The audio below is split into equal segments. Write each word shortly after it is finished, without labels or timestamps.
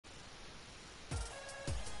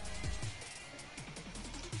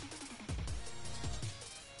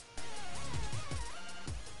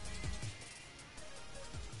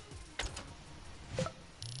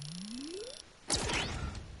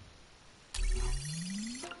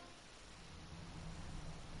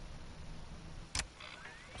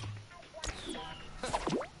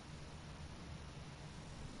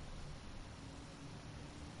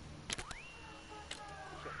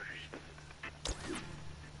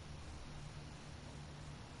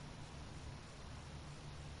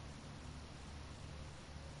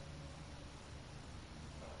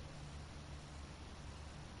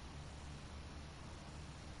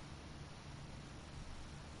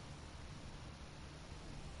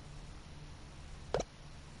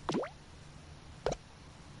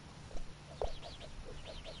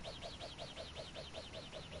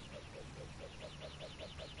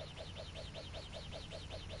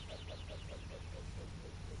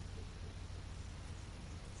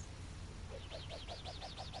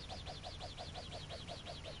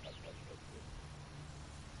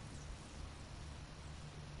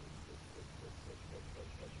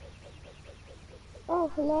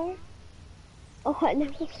hello? Oh, I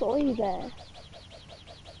never saw you there.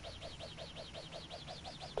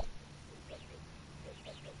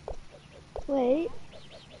 Wait.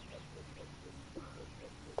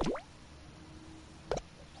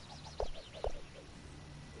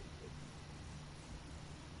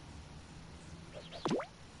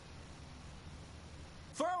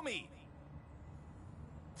 Throw me!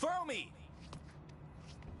 Throw me!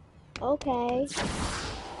 Okay.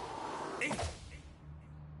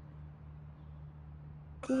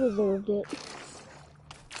 You deserved it.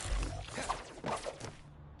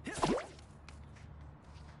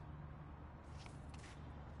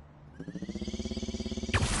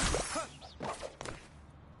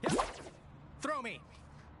 Throw me!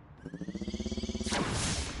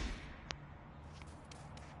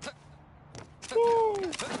 Yay.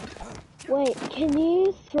 Wait, can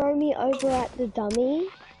you throw me over at the dummy?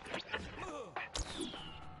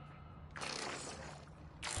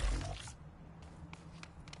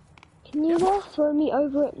 Can you throw me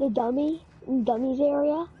over at the dummy's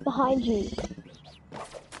area? Behind you.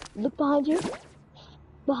 Look behind you.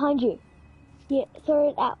 Behind you. Yeah, throw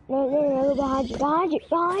it out. No, behind you.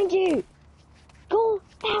 Behind you! Go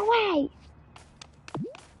that way!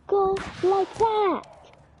 Go like that!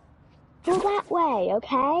 Go that way,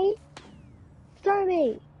 okay? Throw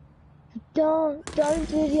me! Don't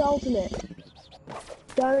do the ultimate.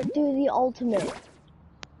 Don't do the ultimate.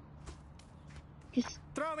 Just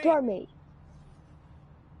throw me.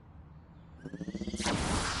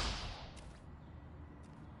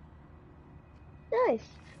 Nice.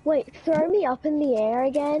 Wait, throw me up in the air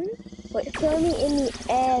again? Wait, throw me in the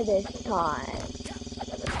air this time.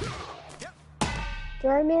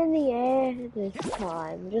 Throw me in the air this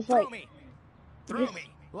time. Just like... Throw me.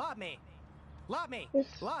 Lob me. Lob me.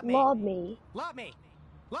 Just Lob me. lob me. Lob me.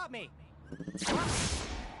 Lob me.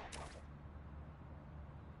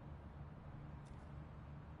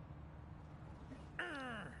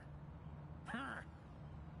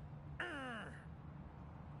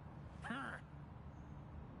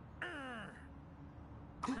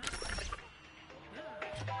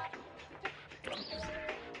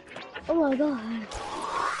 Oh my god.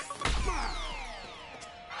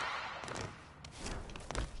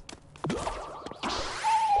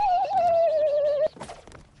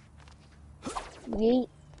 Yeet.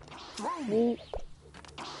 Yeet.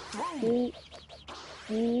 Yeet.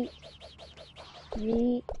 Yeet.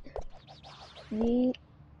 Yeet. Yeet.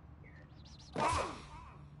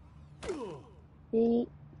 Yeet.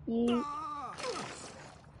 Yeet.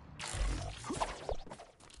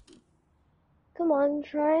 Come on,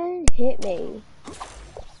 try and hit me.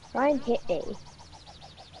 Try and hit me.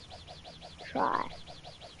 Try.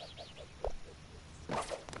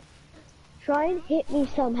 Try and hit me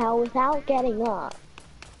somehow without getting up.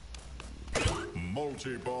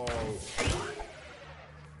 Multi-ball.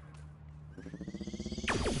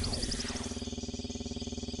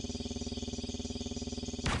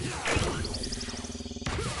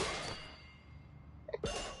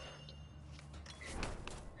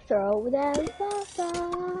 Throw them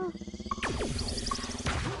far.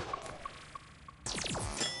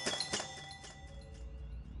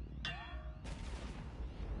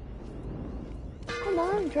 Come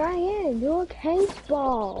on, try in. Do a case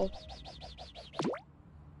ball.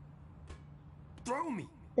 Throw me.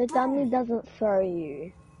 The dummy doesn't throw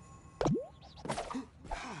you.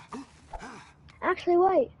 Actually,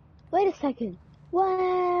 wait. Wait a second.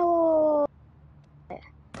 Wow.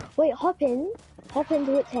 Wait, hop in. Hop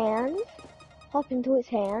into its hands. Hop into its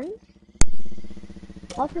hands.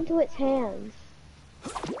 Hop into its hands.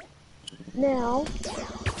 Now.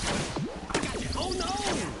 Oh no!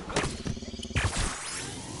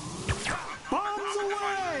 Bombs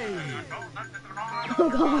away! Oh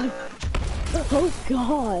god. Oh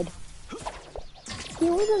god. He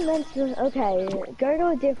wasn't meant to. Okay, go to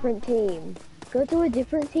a different team. Go to a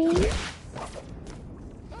different team.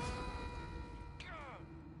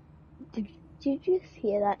 Did you just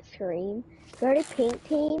hear that scream? Go to pink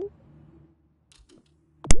team.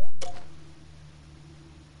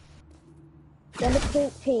 Go to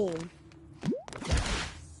pink team.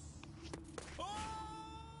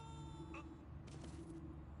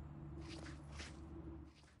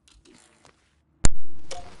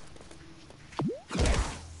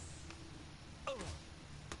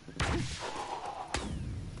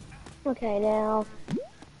 Okay, now.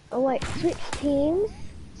 Oh wait, switch teams.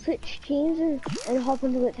 Switch teams and hop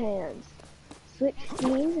into its hands. Switch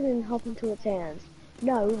teams and then hop into its hands.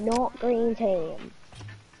 No, not green team.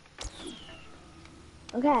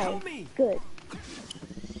 Okay, good.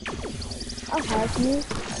 I'll help you.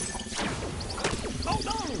 Oh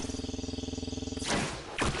no!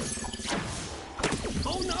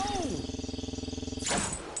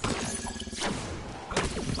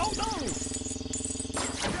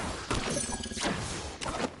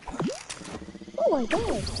 my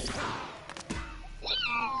god.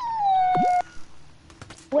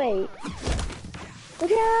 Wait.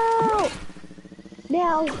 Look out!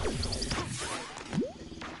 Now,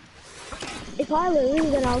 if I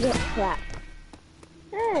lose, then I'll get slapped.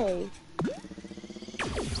 Hey.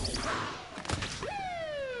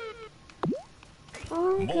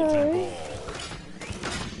 Okay.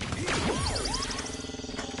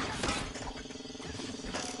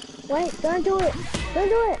 Wait, don't do it! Don't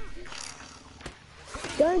do it!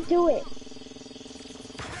 Don't do it!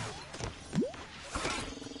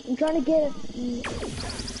 I'm trying to get it.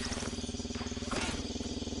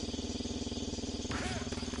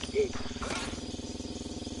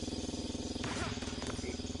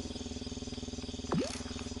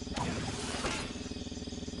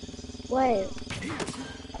 Wait.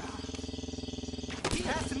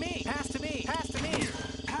 Pass to me! Pass to me! Pass to me!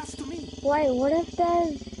 Pass to me! Wait, what if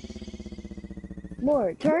there's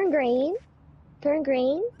more? Turn green. Turn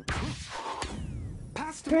green.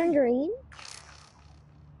 Pass to Turn me! green.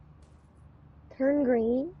 Turn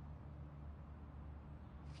green.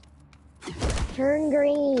 Turn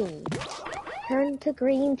green. Turn to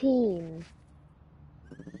green team.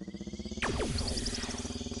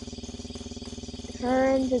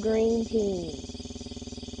 Turn to green team.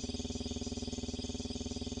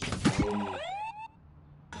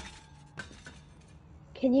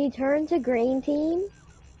 Can you turn to green team?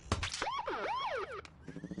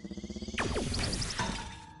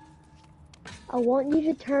 I want you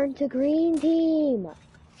to turn to green team.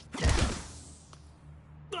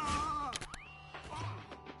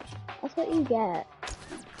 That's what you get.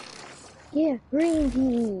 Yeah, green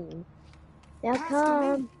team. Now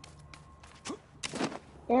come.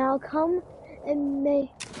 Now come and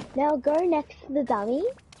now go next to the dummy.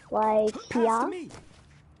 Like here.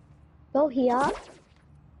 Go here.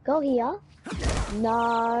 Go here.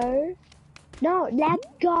 No. No, let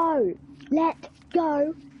go. Let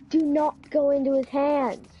go. Do not go into his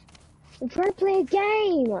hands. I'm trying to play a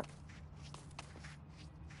game.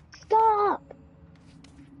 Stop.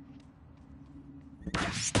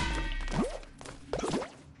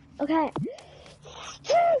 Okay.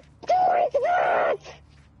 Do it.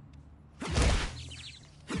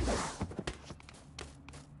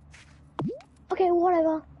 Okay,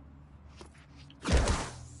 whatever.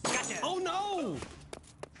 Gotcha. Oh no!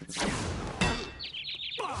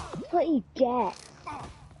 That's what you get.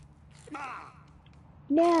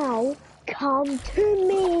 Now, come to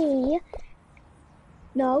me.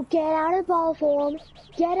 No, get out of ball form.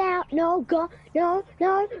 Get out. No, go. No,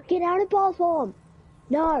 no. Get out of ball form.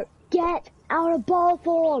 No, get out of ball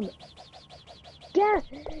form. Get.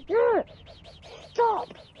 No. Stop.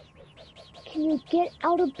 Can you get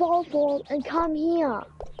out of ball form and come here?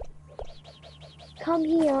 Come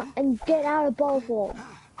here and get out of ball form.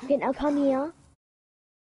 Okay, now come here.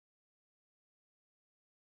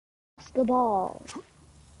 It's the ball.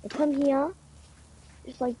 Now come here.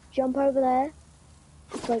 Just like jump over there.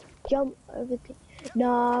 Just like jump over there.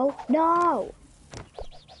 No, no.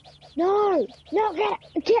 No, no,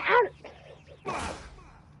 get out.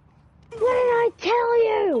 What did I tell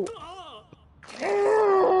you?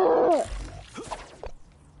 Ugh.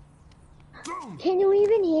 Can you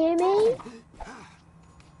even hear me?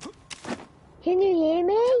 Can you hear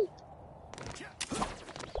me?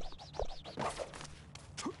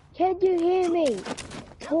 Can you hear me?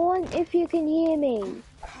 Torn, if you can hear me.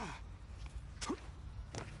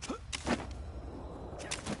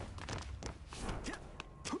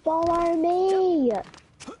 Follow me.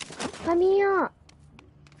 Come here.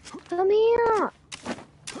 Come here.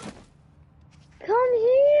 Come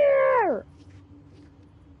here.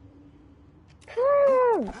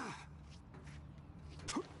 Come.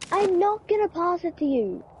 I'm not gonna pass it to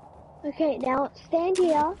you. Okay, now stand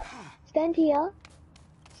here. Stand here.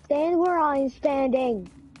 Stand where I'm standing.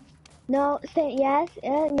 No, stand, yes,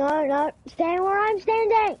 no, no. Stand where I'm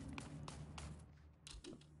standing.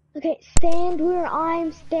 Okay, stand where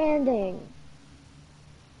I'm standing.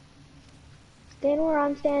 Stand where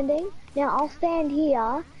I'm standing. Now I'll stand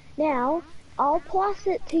here. Now I'll pass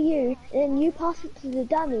it to you, and then you pass it to the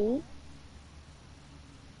dummy.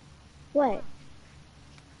 Wait.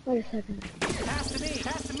 Wait a second. Pass to me!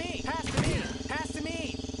 Pass to me! Pass to me! Pass to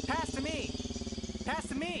me! Pass to me! Pass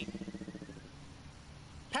to me!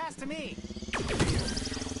 Pass to me!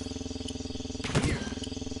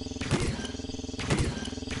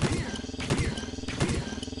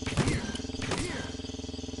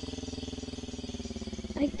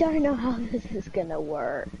 I don't know how this is gonna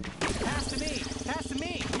work. Pass to me! Pass to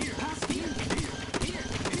me! Pass to you!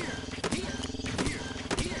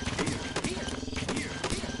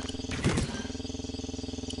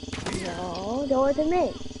 No, towards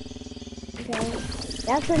me. Okay.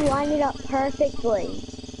 You have to line it up perfectly.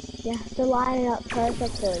 You have to line it up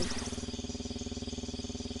perfectly.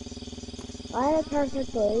 Line it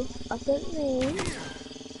perfectly. Up at me.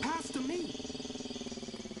 Pass to me.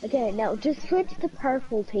 Okay, now just switch the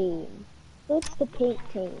purple team. Switch the pink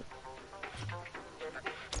team.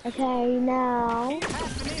 Okay, now.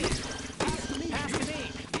 Pass to me. Pass to me. Pass to me.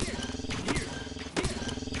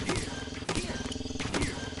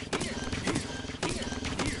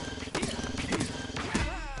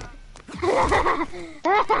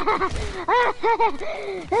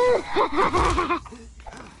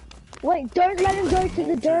 Wait, don't let him go to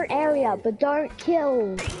the dirt area, but don't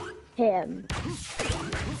kill him.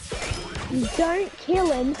 Don't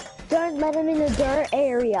kill him. Don't let him in the dirt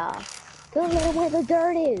area. Don't let him where the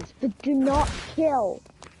dirt is, but do not kill.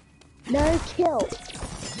 No kill.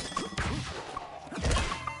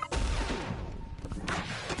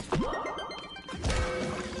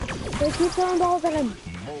 They keep throwing balls at him.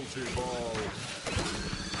 Multi-ball.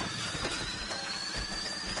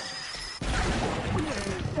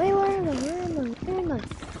 Wait, where am I? Where am I? Where am I?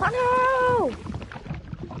 Oh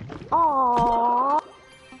no! Aww.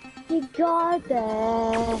 He got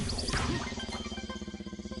there.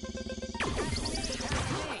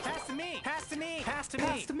 Pass to me. Pass to me. Pass to me.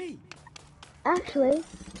 Pass to me. Actually,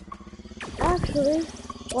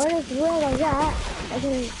 when it's real like that,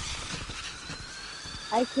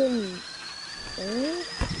 I can,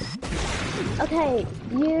 okay,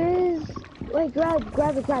 use, wait, grab.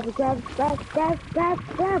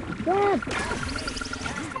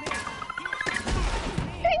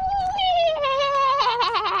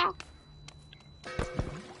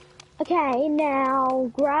 Okay,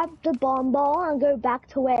 now grab the bomb ball and go back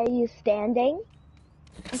to where you're standing.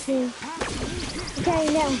 Okay.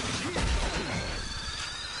 Okay, now.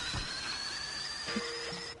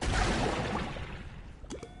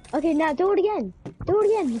 Okay, now do it again. Do it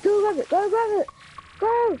again. Go grab it. Go grab it.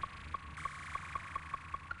 Go.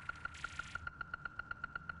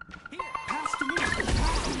 Here. Pass to me.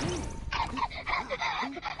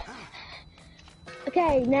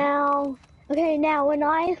 Okay, now. Okay, now when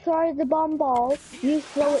I throw the bomb ball, you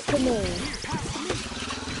throw it to me.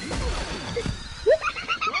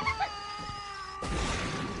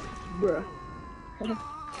 Bruh. Do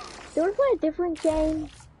you want to play a different game?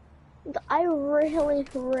 I really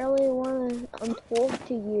want to talk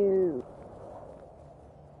to you.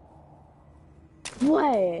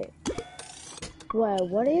 Wait,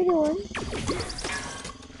 what are you doing?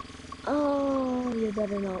 Oh, you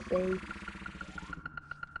better not be.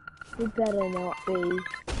 You better not be.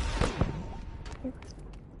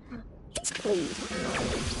 Please, no.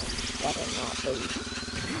 Better not be.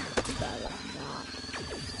 Better not.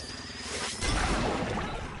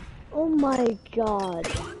 Oh my god,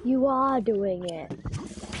 you are doing it.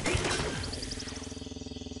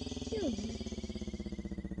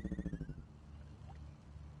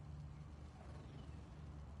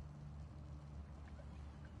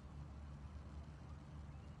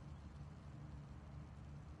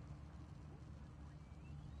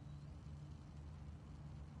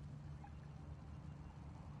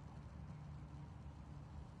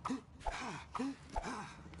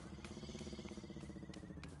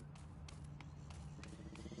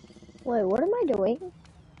 Wait, what am I doing?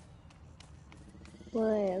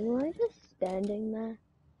 Wait, am I just standing there?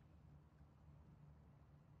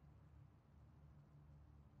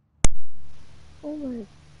 Oh my.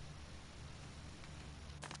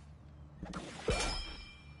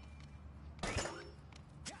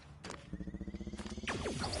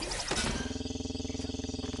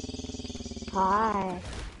 Hi.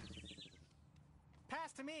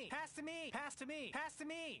 Pass to me. Pass to me. Pass to me. Pass to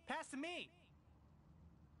me. Pass to me.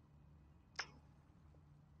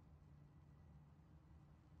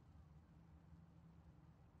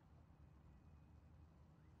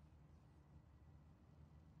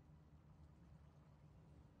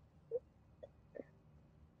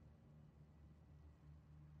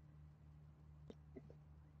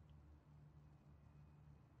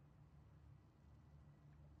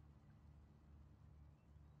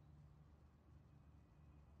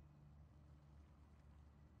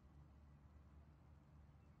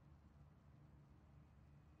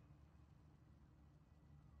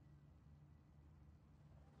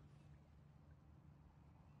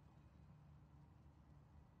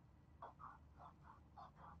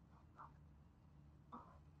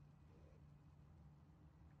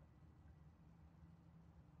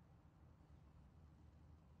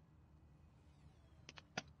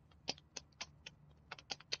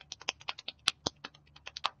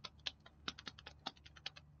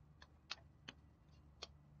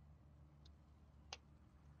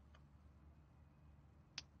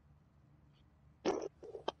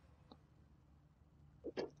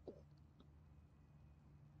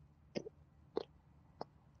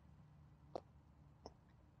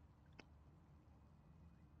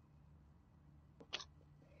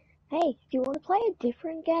 Hey, if you want to play a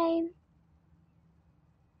different game,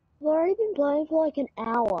 I've already been playing for like an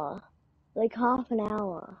hour. Like half an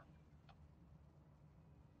hour.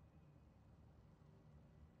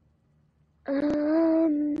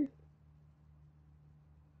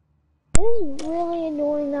 It's really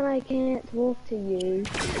annoying that I can't talk to you.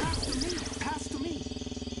 Pass to me. Pass to me.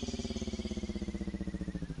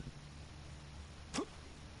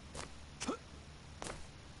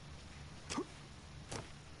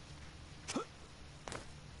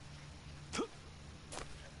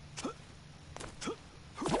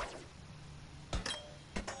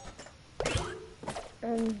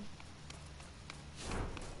 Um,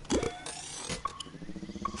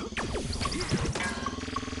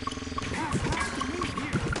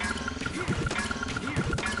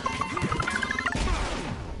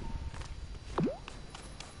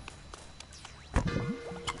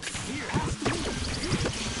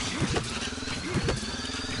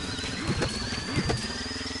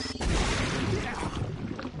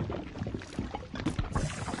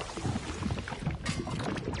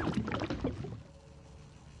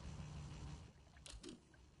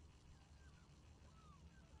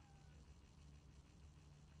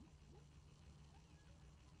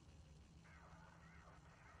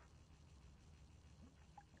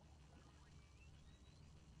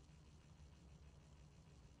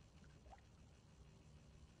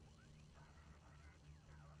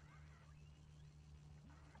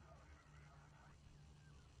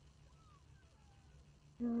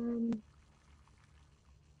 um,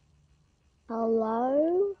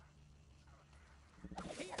 hello?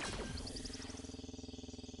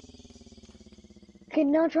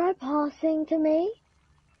 Can you try passing to me?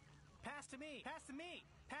 Pass to me. Pass to me.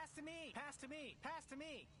 Pass to me. Pass to me. Pass to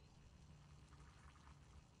me.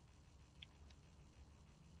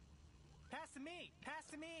 Pass to me. Pass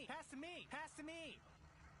to me. Pass to me. Pass to me.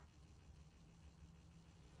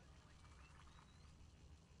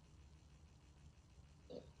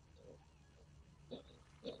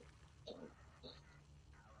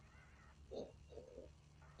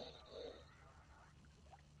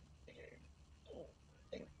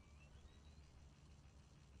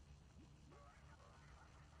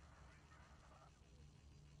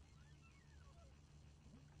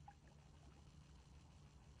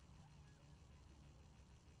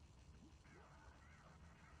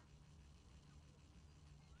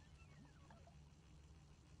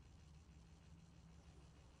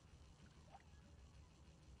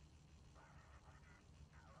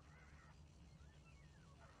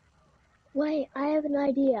 Wait, I have an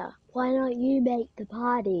idea. Why not you make the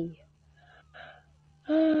party?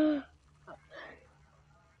 Actually,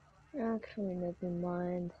 never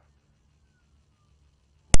mind.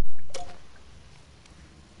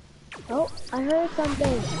 Oh, I heard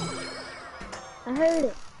something. I heard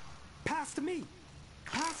it. Pass to me.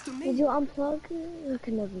 Pass to Did me. you unplug?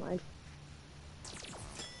 Okay, never mind.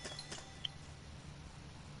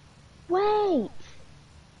 Wait!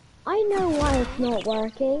 I know why it's not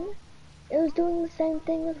working. It was doing the same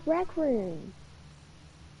thing with Rec Room.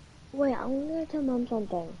 Wait, I'm gonna tell Mom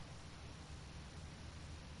something.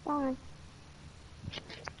 Bye.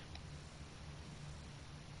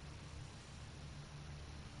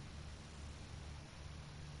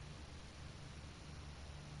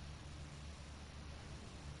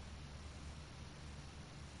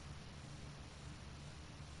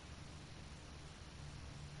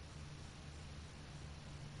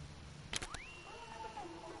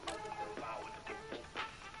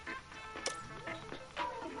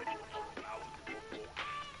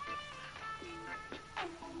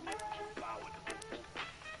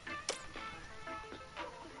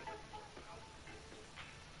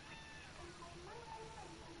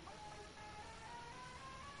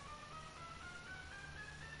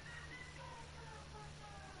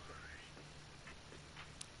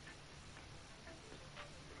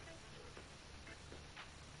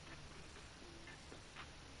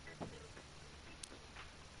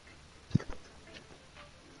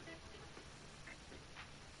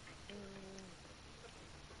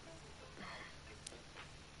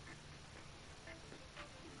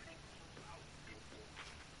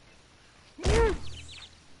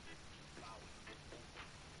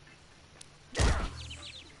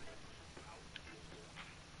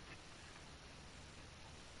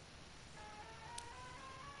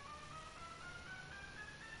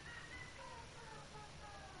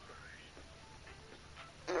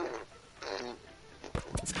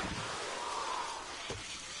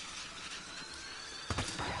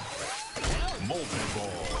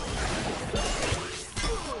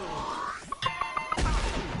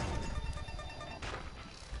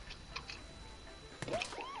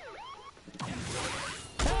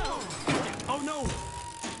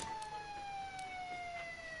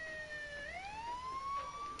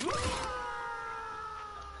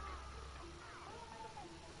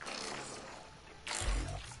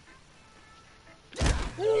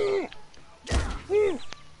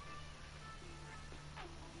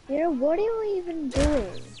 what are you even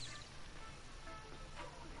doing?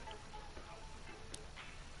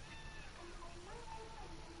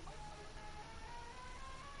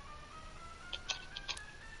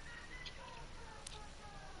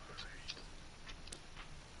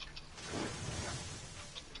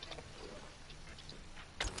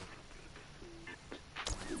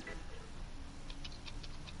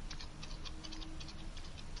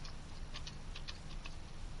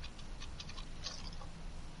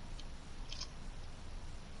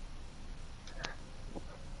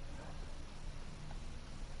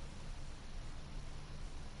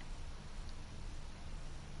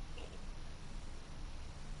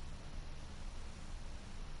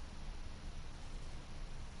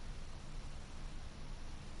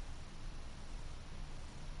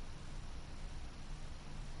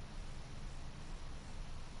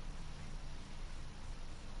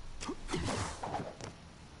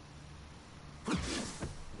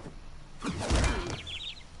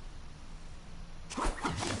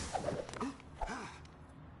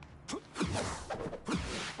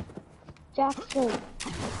 Jackson.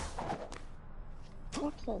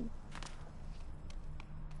 Jackson.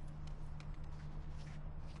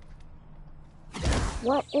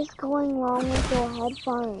 What is going wrong with your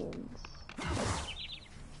headphones?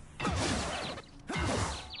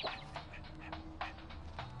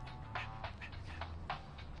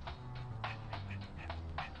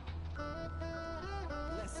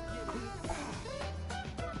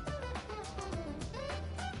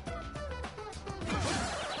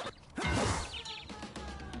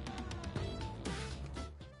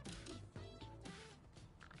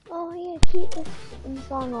 Oh yeah, keep this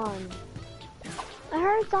song on. I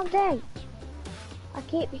heard something. I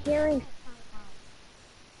keep hearing.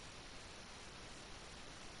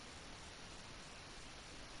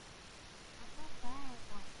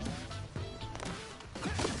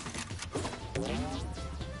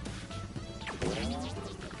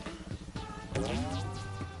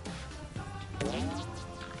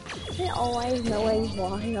 Is it always knowing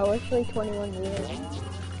why? No, it's like 21 years.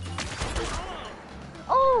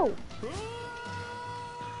 Oh!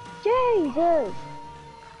 Jesus!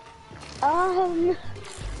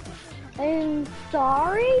 I'm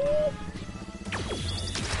sorry?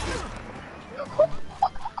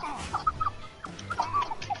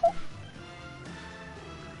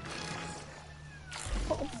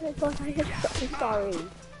 Oh my god, I am so sorry.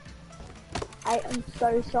 I am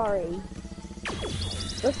so sorry.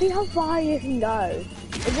 Let's see how far you can go.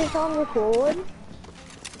 Is this on record?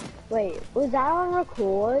 Wait, was that on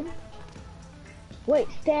record? Wait,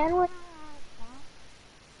 stand with...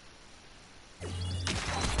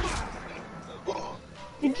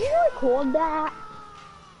 Did you record that?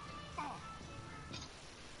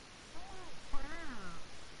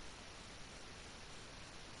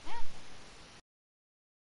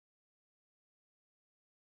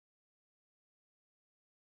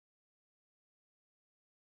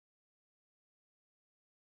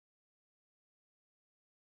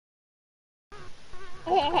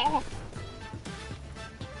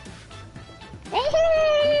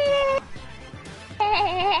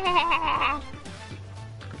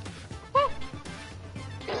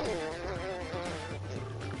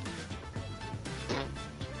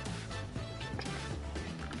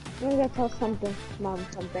 I'm gonna tell Mom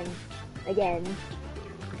something again.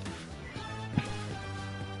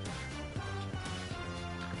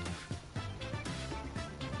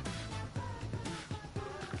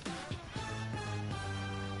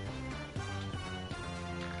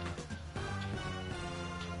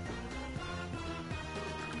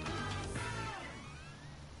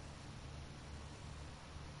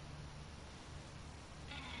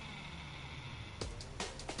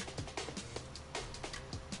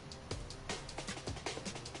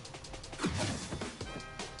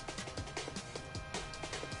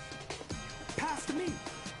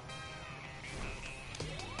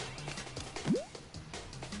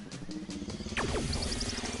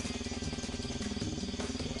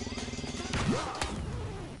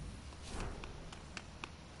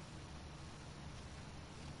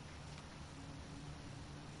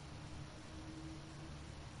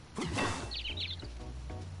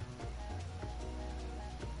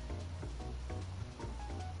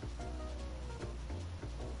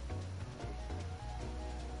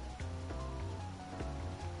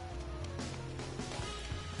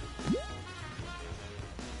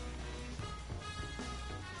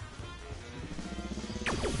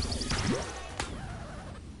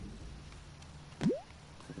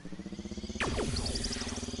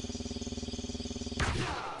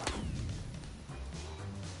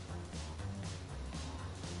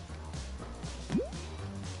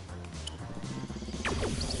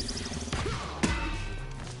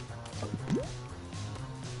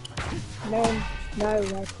 No, no,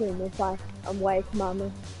 raccoon, if I'm wake mama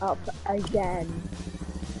up again.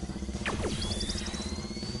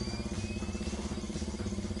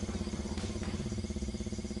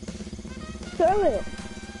 Throw it!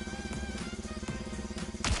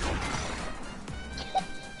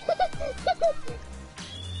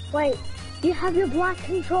 Wait, you have your black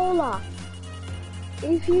controller.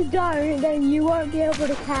 If you don't, then you won't be able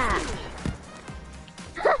to catch.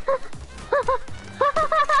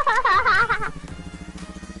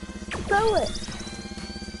 Throw it!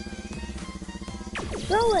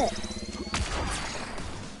 Throw it!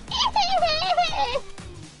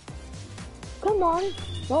 Come on,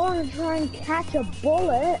 I want to try and catch a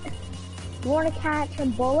bullet. You want to catch a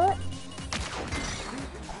bullet?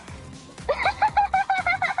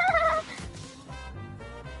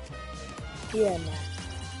 Yeah, man.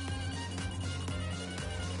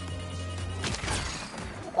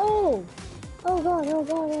 Oh! Oh god, oh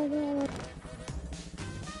god, oh god.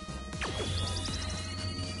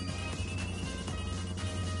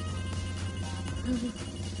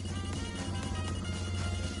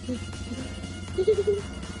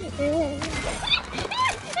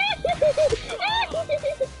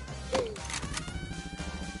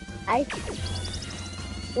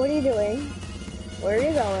 What are you doing? Where are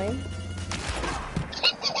you going?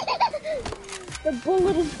 The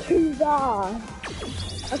bullet is too far.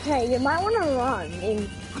 Okay, you might want to run in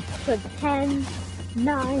for 10,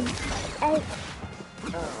 9, 8.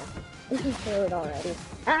 Oh, this is third already.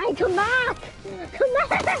 Hey, come back! Come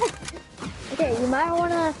back! Okay, you might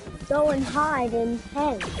want to go and hide in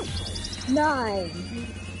 10, 9,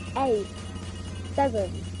 8,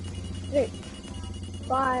 7, 6,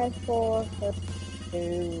 5, 4, 3,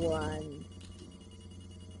 2, 1.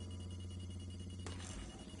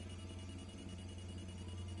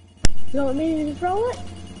 You want me to throw it?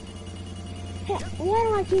 Hey, why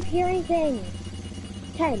do I keep hearing things?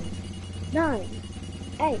 10, 9,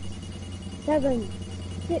 8, 7,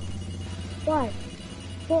 6, 5,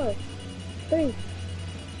 4, 3,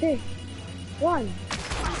 2, 1.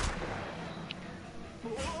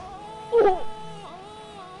 Oh!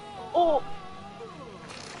 Oh!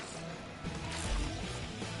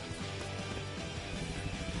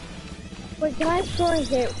 Wait, can I score a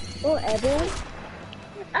hit? Oh, everyone?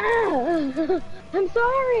 Ah! I'm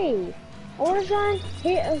sorry! I want to try and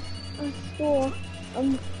hit a score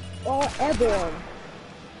or everyone.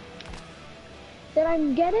 Did I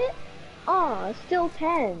get it? Ah, still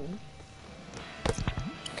 10.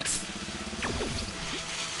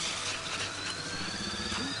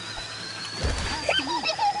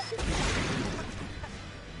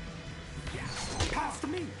 Pass to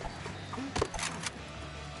me.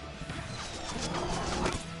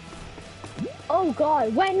 Oh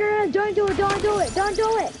god, wait, no, don't do it, don't do it, don't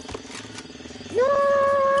do it!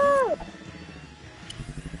 No!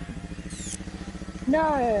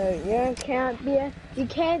 No, you can't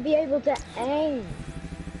be able to aim.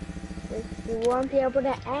 You won't be able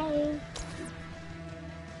to aim.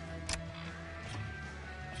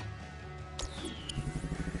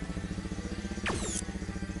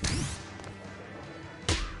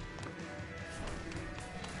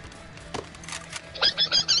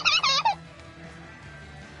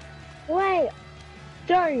 Wait,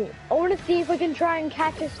 don't. I want to see if we can try and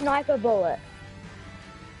catch a sniper bullet.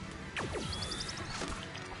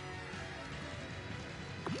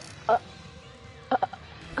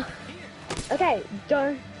 Okay,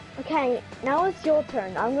 don't. Okay, now it's your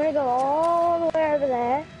turn. I'm gonna go all the way over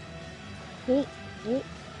there. Yeet, yeet.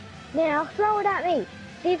 Now throw it at me.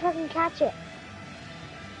 See if I can catch it.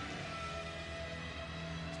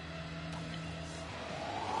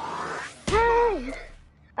 Hey!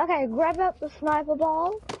 Okay, grab up the sniper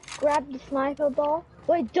ball. Grab the sniper ball.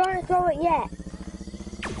 Wait, don't throw it yet.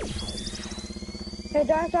 Okay,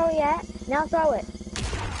 don't throw it yet. Now throw it.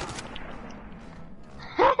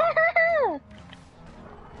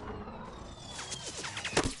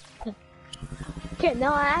 Okay,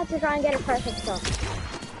 now I have to try and get a perfect shot.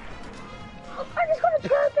 I just got a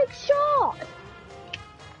perfect shot!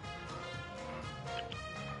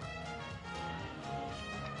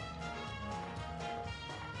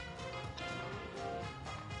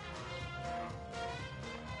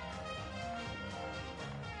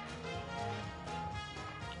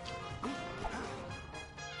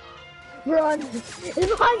 Run! It's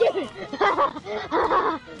behind you!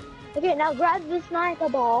 Okay, now grab the sniper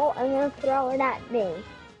ball and then throw it at me.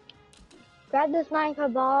 Grab the sniper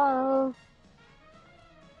ball.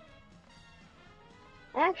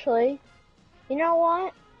 Actually, you know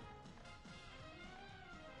what?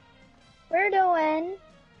 We're doing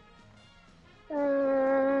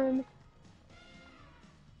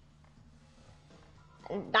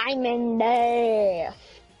Diamond Dash.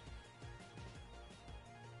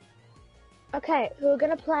 Okay, we're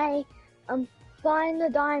gonna play Find the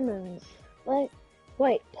Diamonds.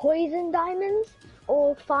 Wait, Poison Diamonds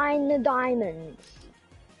or Find the Diamonds?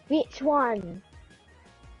 Which one?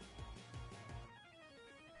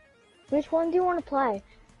 Which one do you want to play?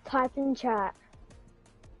 Type in chat.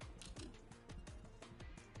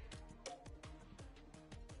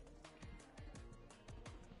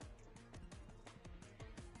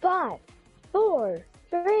 Five, four,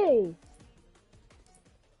 three.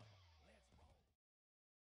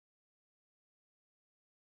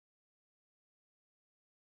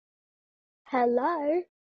 Hello?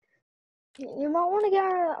 You might want to get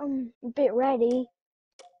a bit ready.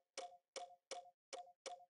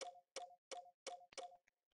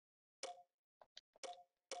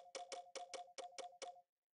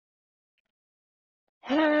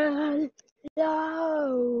 Hello.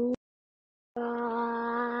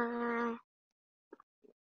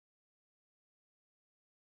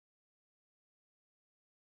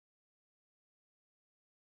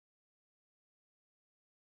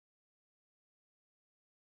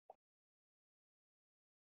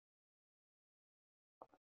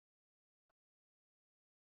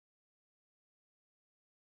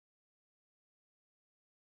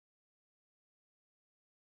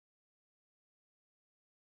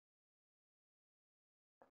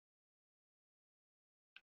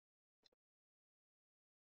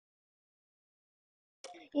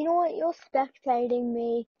 You know what? You're spectating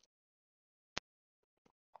me.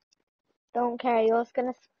 Don't care. You're just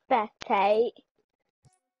gonna spectate.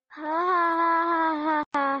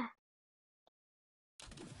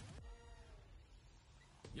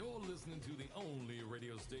 You're listening to the only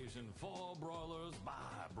radio station for brawlers by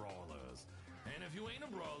brawlers. And if you ain't a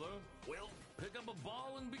brawler, well, pick up a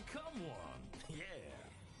ball and become one. Yeah.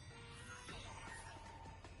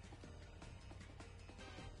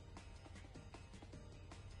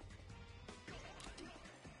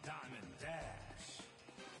 Diamond Dash.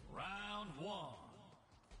 Round one.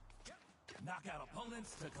 Knock out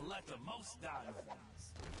opponents to collect the most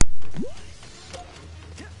diamonds.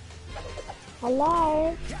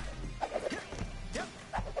 Hello?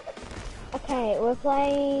 Okay, we're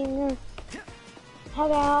playing... How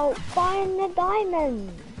about Find the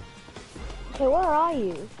Diamond? Okay, where are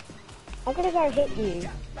you? I'm gonna go hit you.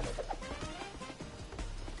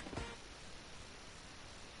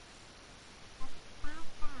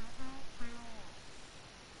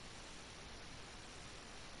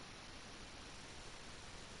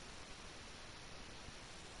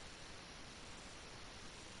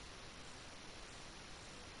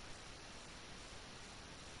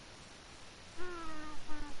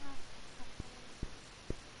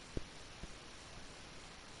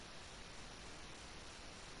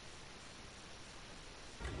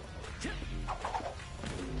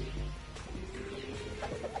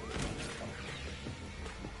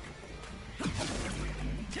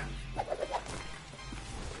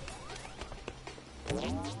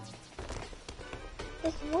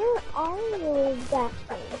 Where are you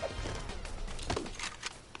exactly?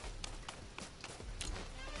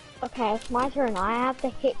 Okay, it's my turn. I have to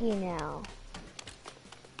hit you now.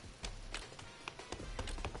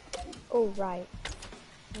 Oh, right.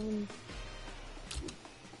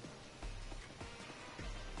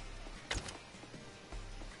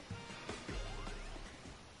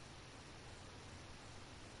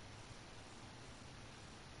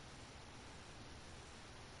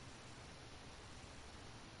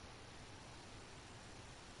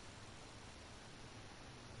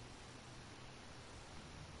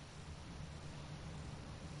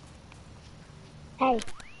 Hey,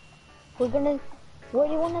 what do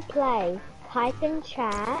you want to play? Type in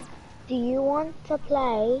chat. Do you want to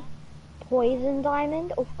play Poison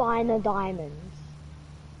Diamond or Find the Diamonds?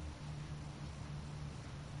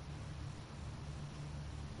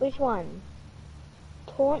 Which one?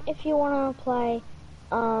 Taunt if you want to play,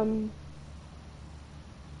 Find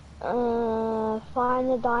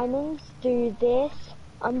the Diamonds. Do this,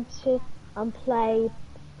 play,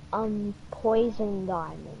 Poison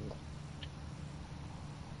Diamond.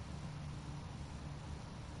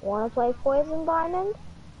 Want to play Poison Diamond?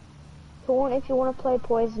 Taunt if you want to play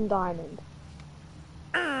Poison Diamond.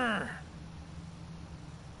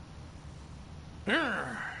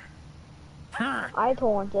 I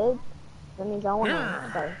taunted. That means I want to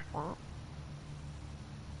play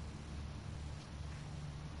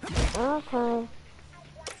that. Okay.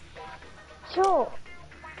 Sure.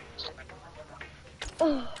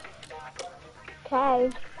 Okay.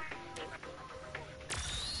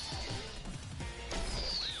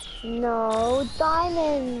 No,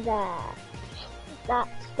 Diamond Dash.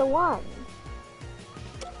 That's the one.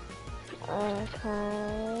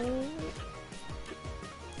 Okay.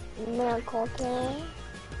 Miracle K.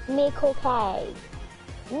 Miracle K.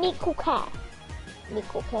 Miracle K.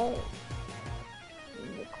 Miracle K.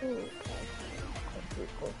 Miracle K.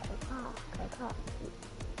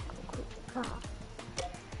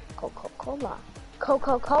 Coca-Cola.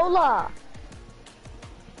 Coca-Cola.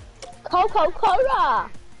 Coca-Cola.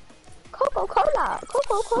 Coca-Cola.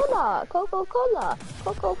 Coca-Cola. Coca-Cola.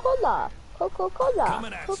 Coca-Cola. Coca-Cola.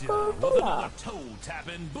 Coming at you with another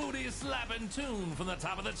toe-tapping, booty-slapping tune from the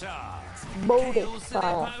top of the charts. Booty KO City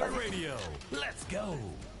slapping. Pirate Radio. Let's go.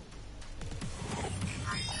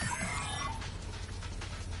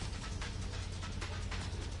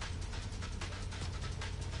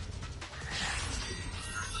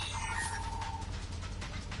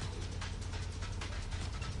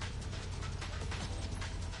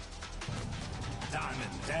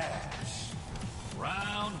 Diamond Dash.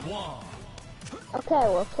 Round one. Okay,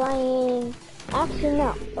 we're playing. Actually,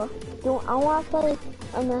 no. I want to play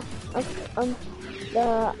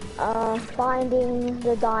finding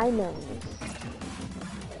the diamonds.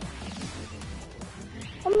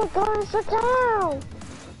 Oh my God, it's a cow!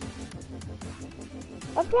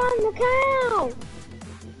 I found the cow!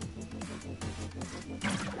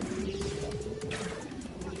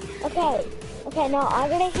 Okay, now I'm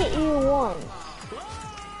gonna hit you once.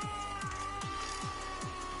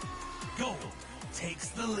 Gold takes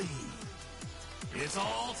the lead. It's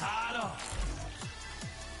all tied up.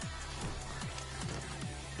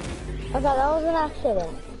 Okay, that was an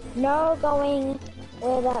accident. No going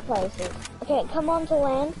where that place is. Okay, come on to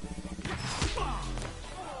land.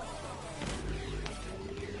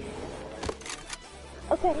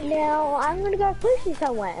 Okay, now I'm gonna go push you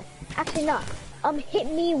somewhere. Actually, no. Hit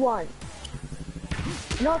me once.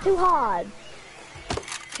 Not too hard.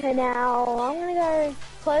 Okay, now I'm gonna go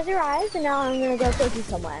close your eyes, and now I'm gonna go push you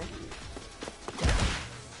somewhere.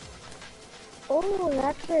 Oh,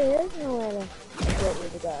 actually, there's nowhere to get you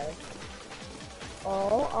to go.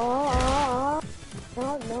 Oh.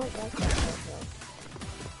 No, that's not okay.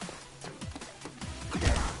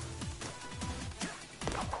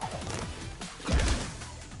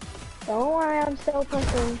 Don't worry, I'm still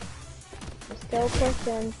pushing.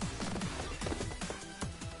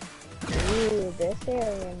 Ooh, this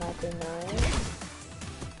area might be nice.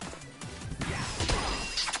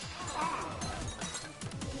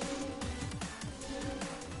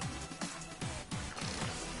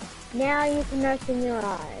 Now you can open your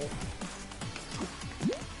eyes.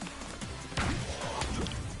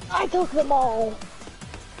 I took them all.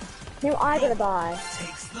 Now I gotta buy.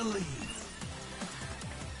 Takes the lead.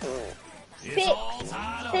 It's Six. all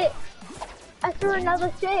tied up. 6. I threw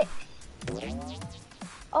another 6.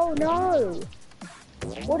 Oh no.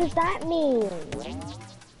 What does that mean?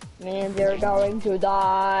 Man, they're going to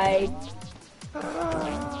die. I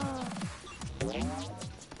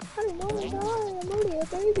don't want to die. I'm only a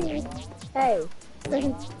baby. Hey.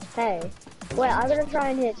 Hey. Wait, I'm gonna try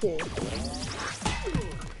and hit you.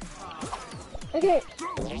 Okay.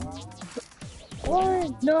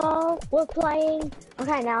 No, we're playing.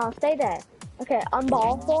 Okay, now stay there. Okay, on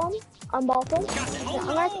ball form. I'm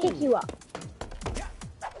gonna kick you up.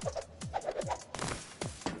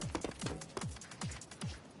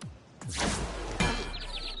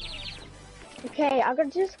 Okay,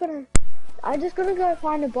 I'm just gonna go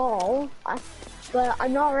find a ball, but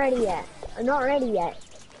I'm not ready yet.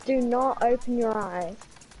 Do not open your eyes.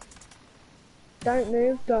 Don't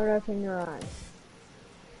move, don't open your eyes.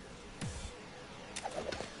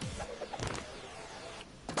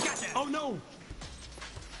 Oh no!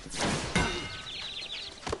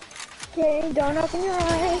 Okay, don't open your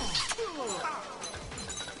eyes.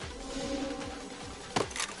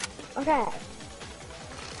 Okay.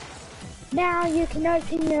 Now you can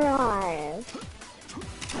open your eyes.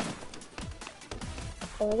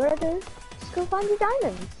 All we're gonna do is just go find your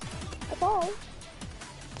diamonds. That's all.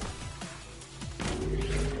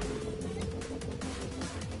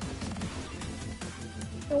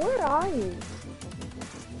 So where are you?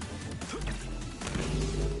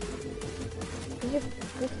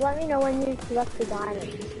 Just let me know when you collect the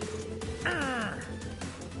diamonds.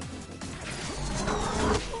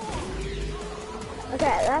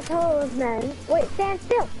 Okay, that's how it was meant. Wait, stand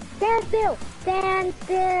still! Stand still! Stand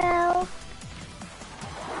still!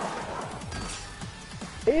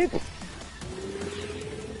 Oops.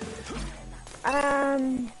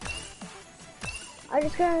 I'm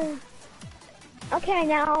just gonna... Okay,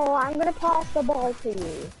 now I'm gonna pass the ball to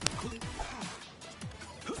you.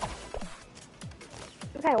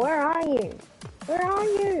 Okay, where are you? Where are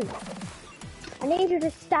you? I need you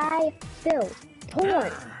to stay still.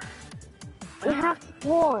 Taunt. We have to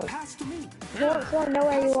taunt. Pass to me. Taunt's gonna know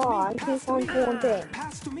where you are and keep on taunting.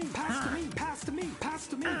 Pass to me. Pass to me. Pass to me. Pass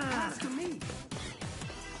to me. Pass to me.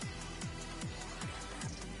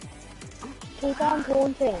 Keep on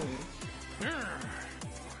taunting.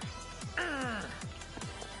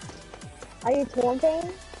 Are you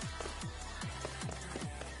taunting?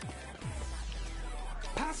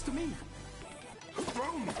 Pass to me.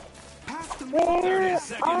 Throw me. Pass to me. Where 30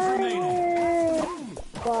 seconds are remaining. you? Throw me.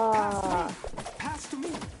 Fuck. Pass to me.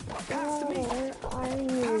 Pass to me. Where are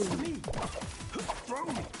Pass to you? me. Throw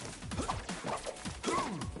me. Throw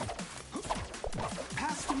me.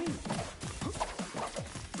 Pass to me.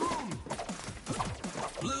 Throw me.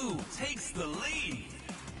 Blue takes the lead.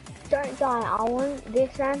 Don't die. I want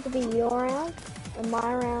this round to be your round and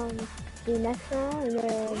my round be next round and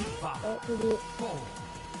then it will be 4,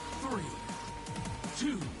 3,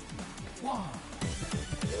 2, 1.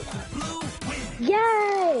 Blue wins.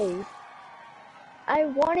 Yay! I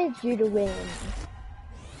wanted you to win.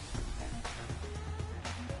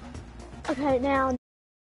 Okay, now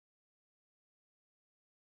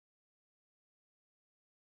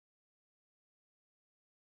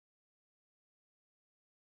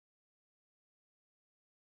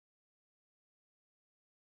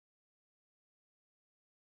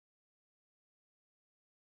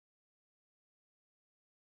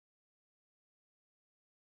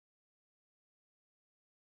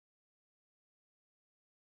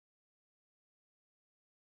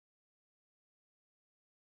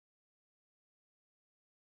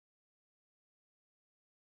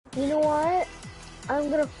you know what? I'm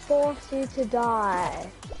gonna force you to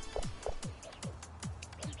die.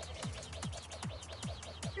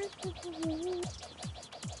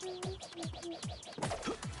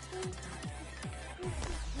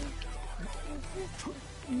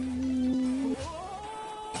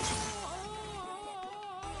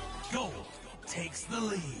 Gold takes the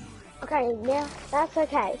lead. Okay, now that's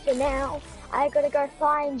okay. So now I gotta go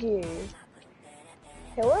find you.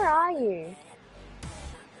 So where are you?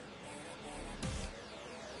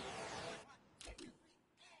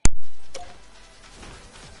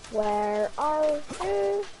 Where are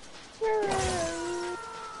you? Where are you?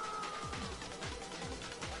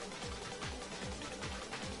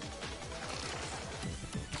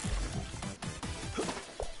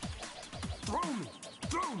 Throw me.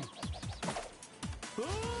 Throw me.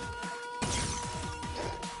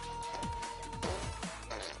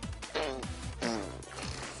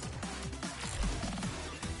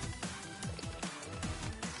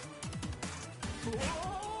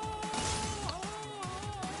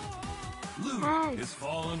 Blue Hey. is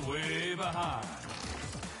falling way behind.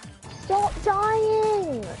 Stop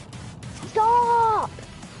dying! Stop!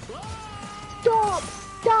 Stop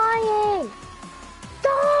dying!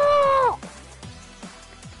 Stop!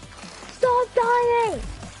 Stop dying!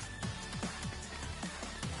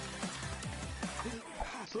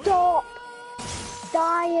 Stop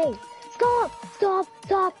dying! Stop! Stop!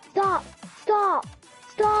 Stop! Stop! Stop!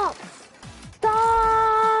 Stop! Stop!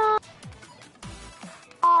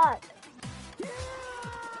 Stop!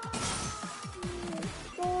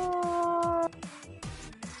 Stop!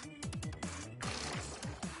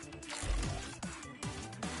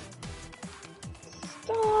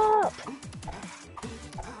 Stop!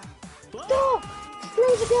 Stop! Just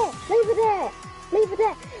leave it there! Leave it there! Leave it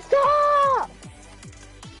there! Stop!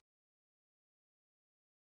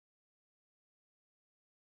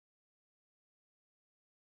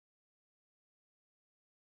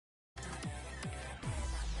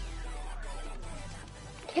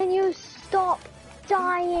 Can you stop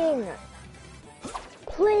dying?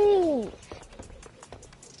 Please!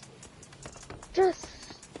 Just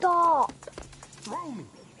stop! Throw me.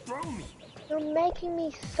 Throw me. You're making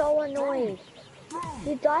me so annoyed. Throw If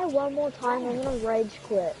me. you die one more time, I'm gonna rage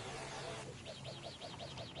quit.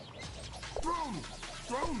 Throw me.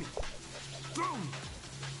 Throw me. Throw me.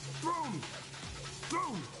 Throw me.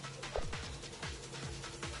 Throw me.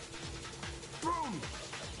 Throw me.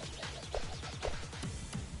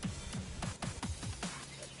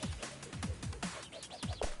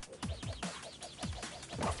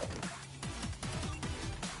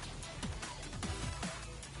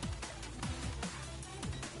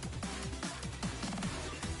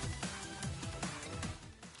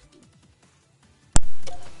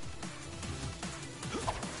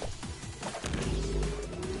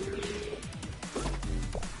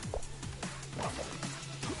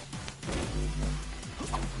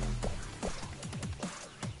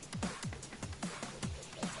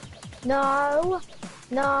 No,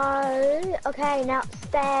 no. Okay, now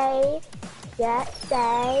stay. Yeah,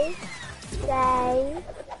 stay. Stay.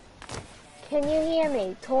 can you hear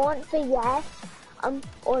me? Taunt for yes,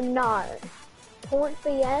 or no. Taunt for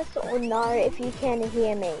yes or no if you can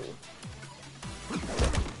hear me.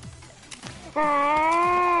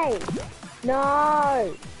 Hey!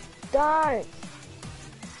 No! Don't!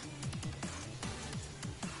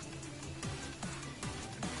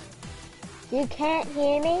 You can't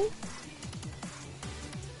hear me?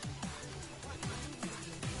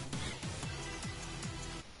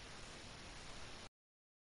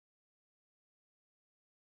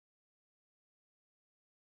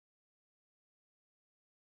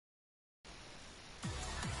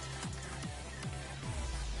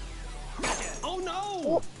 Oh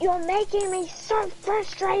no! You're making me so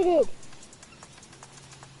frustrated!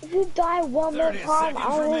 If you die one more 30 time, seconds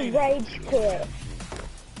I will remaining. rage quit.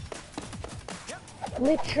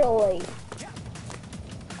 Literally.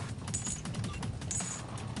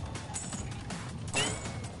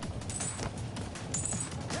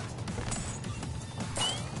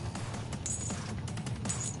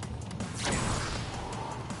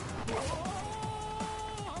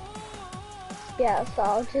 Yeah, so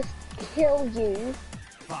I'll just kill you.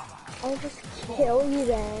 5, I'll just kill you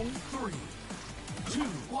then. 3, 2,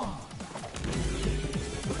 1.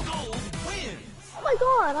 Gold wins! Oh my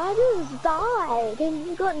god, I just died and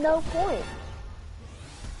you got no point.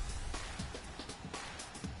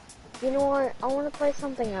 You know what? I want to play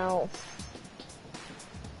something else.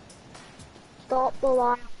 Stop the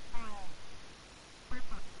live